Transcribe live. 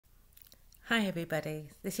Hi everybody,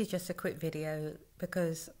 this is just a quick video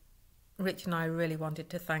because Rich and I really wanted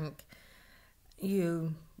to thank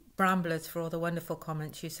you Bramblers for all the wonderful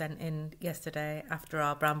comments you sent in yesterday after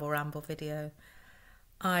our Bramble Ramble video.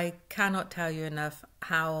 I cannot tell you enough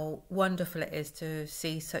how wonderful it is to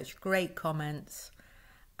see such great comments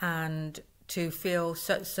and to feel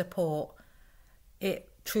such support. It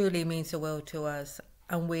truly means the world to us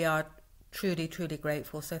and we are truly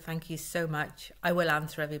grateful, so thank you so much. I will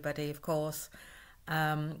answer everybody, of course,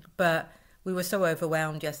 but we were so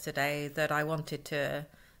overwhelmed yesterday that I wanted to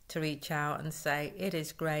reach out and say it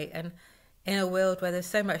is great. And in a world where there's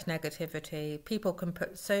so much negativity, people can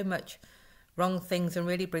put so much wrong things and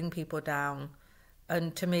really bring people down,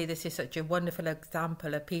 and to me this is such a wonderful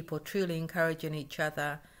example of people truly encouraging each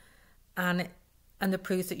other, and the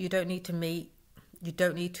proofs that you don't need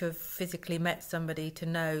to have physically met somebody to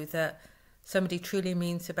know that somebody truly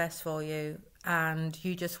means the best for you and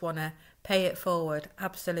you just want to pay it forward.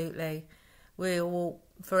 Absolutely. We will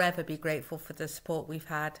forever be grateful for the support we've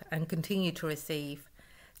had and continue to receive.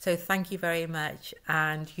 So thank you very much,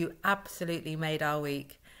 and you absolutely made our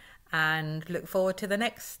week, and look forward to the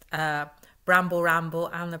next Bramble Ramble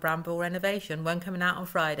and the Bramble Renovation, one coming out on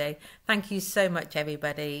Friday. Thank you so much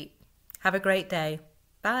everybody. Have a great day.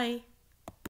 Bye.